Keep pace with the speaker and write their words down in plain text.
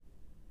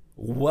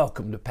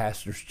Welcome to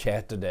Pastor's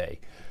Chat today.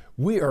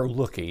 We are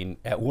looking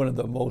at one of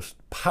the most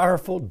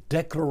powerful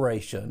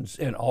declarations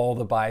in all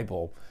the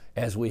Bible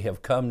as we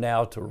have come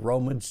now to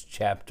Romans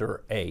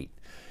chapter 8.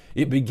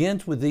 It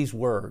begins with these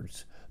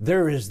words,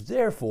 "There is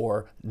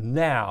therefore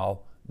now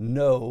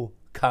no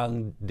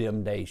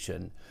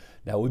condemnation."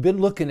 Now, we've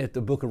been looking at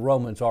the book of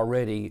Romans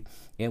already,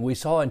 and we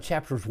saw in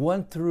chapters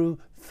 1 through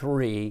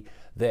 3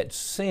 that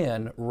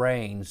sin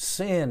reigns.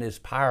 Sin is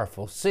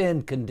powerful.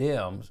 Sin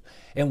condemns,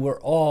 and we're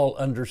all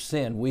under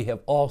sin. We have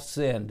all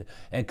sinned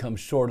and come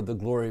short of the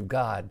glory of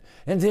God.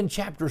 And then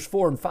chapters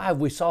 4 and 5,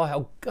 we saw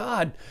how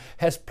God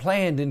has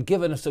planned and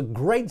given us a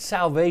great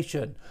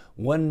salvation.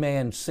 One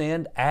man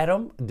sinned,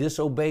 Adam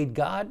disobeyed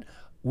God.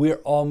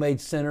 We're all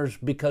made sinners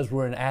because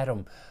we're in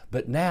Adam.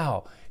 But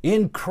now,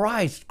 in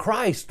Christ,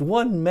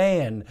 one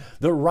man,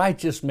 the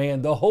righteous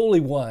man, the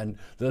Holy One,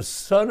 the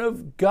Son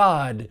of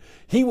God,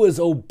 he was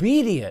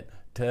obedient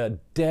to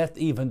death,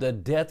 even the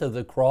death of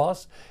the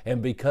cross.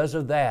 And because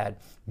of that,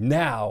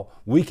 now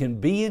we can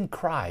be in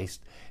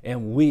Christ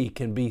and we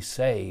can be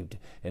saved.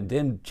 And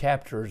then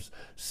chapters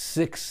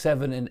 6,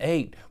 7, and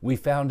 8, we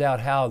found out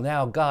how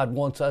now God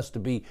wants us to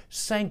be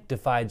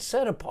sanctified,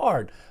 set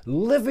apart,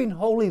 living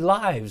holy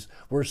lives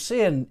where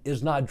sin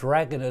is not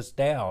dragging us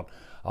down.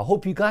 I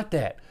hope you got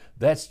that.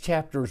 That's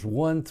chapters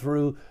 1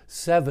 through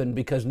 7,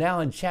 because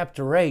now in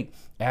chapter 8,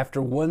 after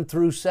 1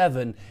 through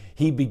 7,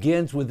 he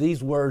begins with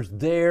these words,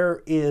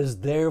 "There is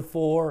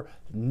therefore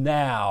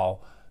now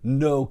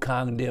no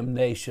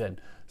condemnation."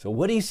 So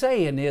what he's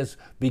saying is,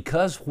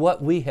 because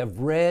what we have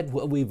read,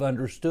 what we've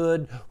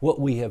understood, what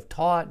we have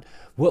taught,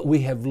 what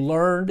we have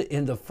learned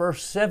in the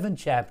first 7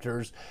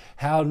 chapters,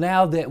 how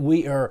now that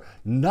we are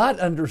not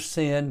under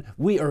sin,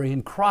 we are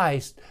in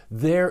Christ,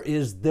 there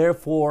is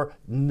therefore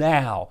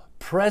now,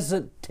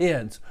 present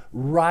tense,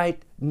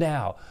 right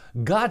now.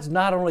 God's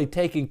not only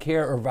taking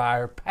care of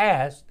our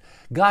past,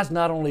 God's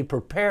not only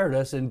prepared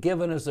us and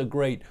given us a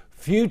great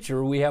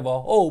future, we have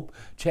a hope,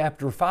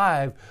 chapter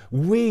 5,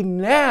 we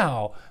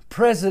now,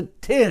 present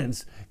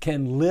tense,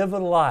 can live a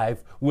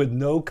life with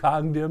no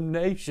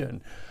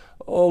condemnation.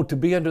 Oh, to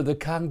be under the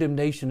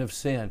condemnation of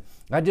sin.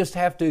 I just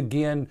have to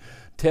again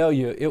tell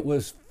you, it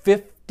was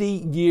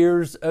 50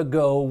 years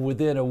ago,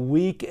 within a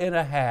week and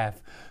a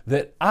half,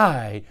 that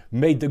I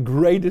made the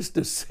greatest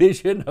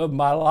decision of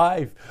my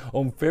life.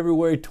 On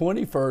February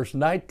 21st,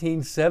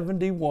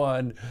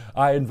 1971,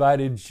 I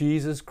invited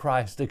Jesus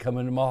Christ to come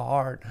into my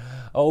heart.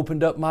 I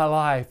opened up my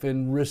life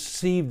and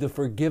received the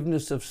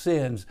forgiveness of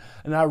sins.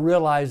 And I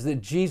realized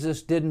that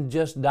Jesus didn't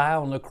just die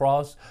on the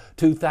cross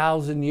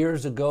 2,000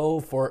 years ago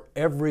for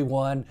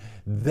everyone.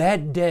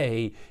 That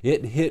day,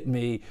 it hit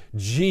me.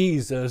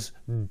 Jesus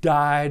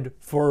died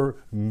for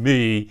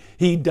me.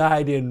 He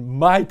died in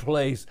my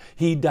place.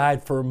 He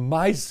died for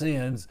my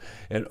sins.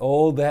 And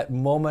oh, that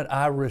moment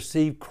I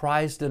received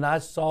Christ and I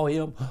saw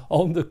Him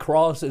on the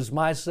cross as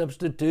my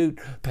substitute,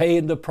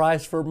 paying the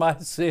price for my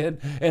sin,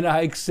 and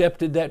I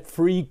accepted that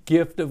free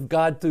gift of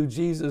God through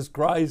Jesus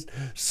Christ,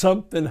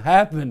 something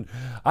happened.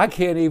 I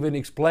can't even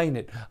explain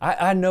it.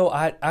 I know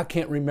I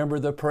can't remember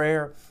the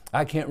prayer.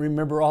 I can't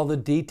remember all the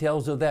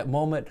details of that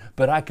moment,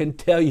 but I can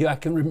tell you I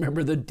can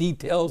remember the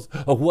details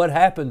of what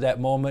happened that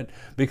moment,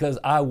 because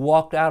I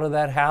walked out of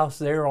that house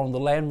there on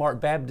the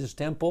Landmark Baptist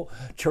Temple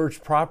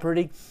church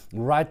property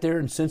right there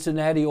in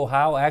Cincinnati,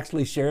 Ohio,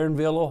 actually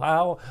Sharonville,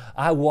 Ohio.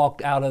 I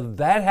walked out of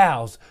that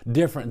house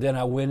different than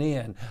I went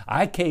in.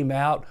 I came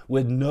out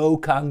with no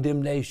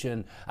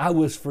condemnation. I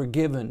was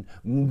forgiven.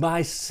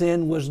 My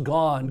sin was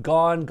gone.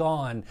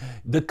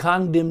 The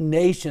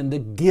condemnation, the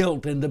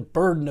guilt, and the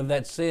burden of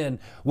that sin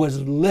was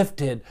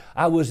lifted.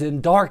 I was in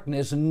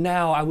darkness and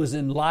now I was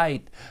in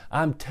light.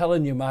 I'm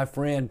telling you, my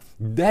friend,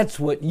 that's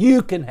what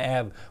you can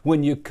have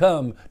when you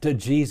come to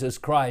Jesus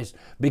Christ,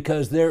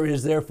 because there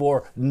is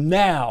therefore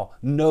now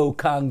no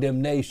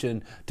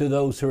condemnation to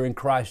those who are in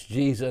Christ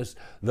Jesus,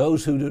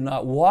 those who do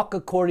not walk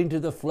according to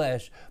the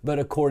flesh, but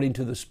according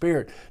to the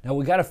Spirit. Now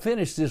we got to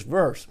finish this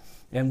verse.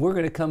 And we're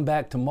going to come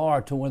back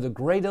tomorrow to one of the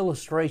great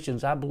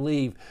illustrations, I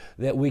believe,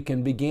 that we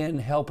can begin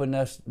helping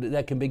us,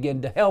 that can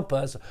begin to help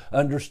us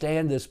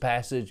understand this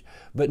passage.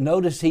 But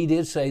notice he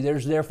did say,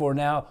 "There's therefore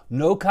now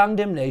no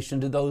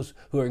condemnation to those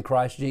who are in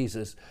Christ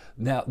Jesus."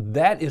 Now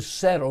that is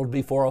settled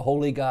before a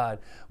holy God.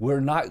 We're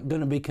not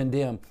going to be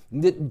condemned.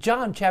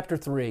 John chapter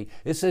 3,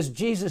 it says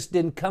Jesus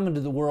didn't come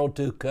into the world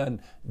to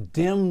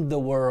condemn the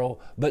world,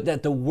 but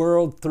that the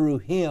world through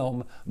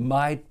Him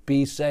might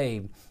be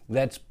saved.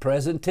 That's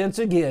present tense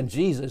again.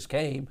 Jesus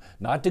came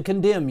not to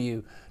condemn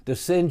you, to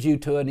send you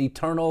to an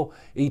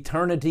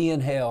eternity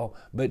in hell,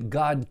 but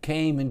God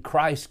came and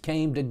Christ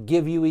came to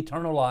give you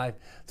eternal life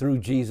through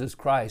Jesus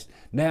Christ.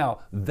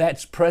 Now,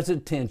 that's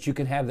present tense. You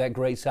can have that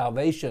great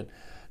salvation.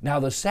 Now,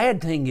 the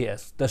sad thing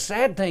is,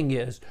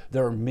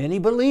 there are many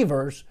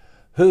believers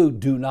who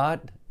do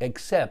not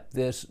accept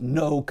this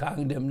no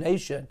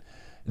condemnation.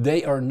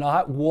 They are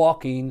not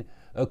walking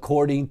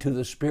according to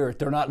the Spirit.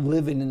 They're not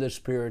living in the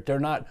Spirit. They're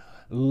not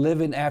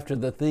living after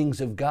the things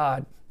of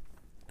God.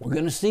 We're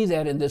going to see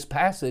that in this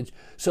passage.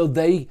 So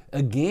they,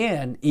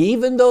 again,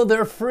 even though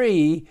they're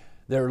free,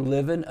 they're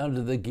living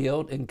under the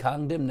guilt and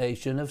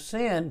condemnation of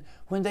sin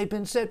when they've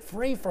been set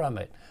free from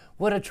it.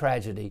 What a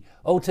tragedy.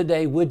 Oh,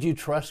 today, would you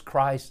trust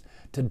Christ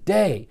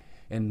today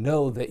and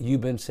know that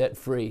you've been set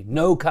free?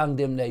 No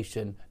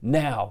condemnation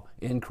now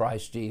in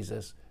Christ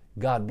Jesus.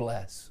 God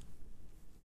bless.